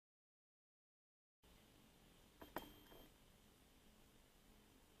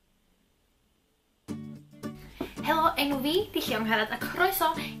enw fi, Llio Angharad, a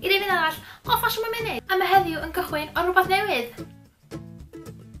croeso i rifyn arall o Ffasiwn Mewn Munud. A mae heddiw yn gychwyn o rhywbeth newydd.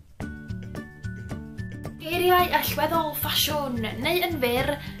 Geiriau allweddol ffasiwn, neu yn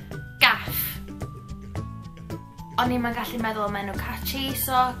fyr, gaff. O'n i'm yn gallu meddwl am enw catchy,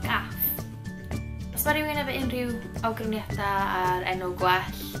 so gaff. Os mae rhywun efo unrhyw awgrymiadau ar enw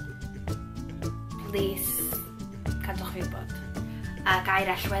gwell, please, cadwch fi wybod. A gair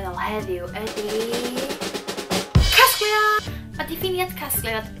allweddol heddiw ydy... casgliad! Mae diffiniad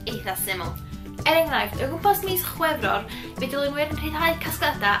casgliad eitha syml. Enghraifft, o gwmpas mis Chwefror, fe dilynwyr yn rhyddhau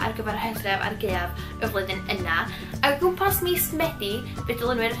casgliadau ar gyfer y Hydref a'r Gaeaf y flwyddyn yna, a o gwmpas mis Medi, fe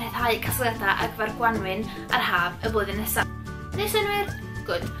dilynwyr yn rhyddhau casgliadau ar gyfer Gwanwyn a'r Haf y flwyddyn nesaf. Neu synwyr?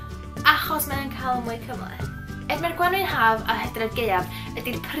 Good. Achos mae'n cael mwy cyfle. Mae'r Gwanwyn Haf a Hydref Gaeaf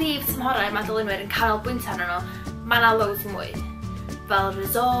ydy'r prif tymhorau mae dilynwyr yn canolbwyntio arnyn nhw, mae yna loads mwy. Fel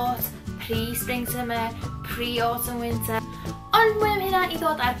resort, pre-spring summer, pre-autumn winter. Ond mwy am hynna i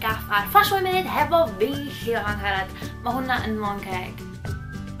ddod ar gaff ar Ffasiwn Mewn Munud hefo fi, Llio Angharad. Mae hwnna yn long keg.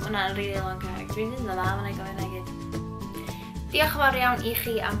 Hwnna yn really long keg. Dwi'n mynd o dda, mae'n ei gofyn ei gyd. Diolch yn fawr iawn i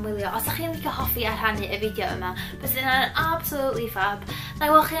chi am wylio. Os ydych chi'n licio hoffi a rhannu y fideo yma, bys yna'n absolutely fab.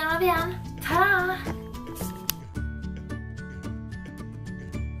 Na i weld chi am afian. Ta-ra!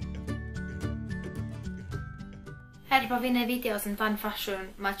 Bod fi'n neud fideos yn fan ffasiwn,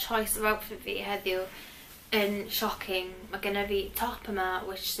 mae choice of outfit fi heddiw yn shocking. Mae gennym fi top yma,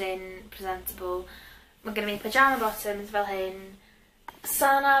 which sy'n presentable. Mae gennym fi pyjama bottoms fel hyn,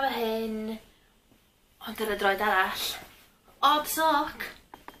 sana fel hyn, ond ar y droed arall, ob sock.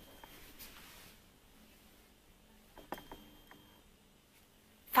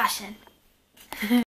 Fashion.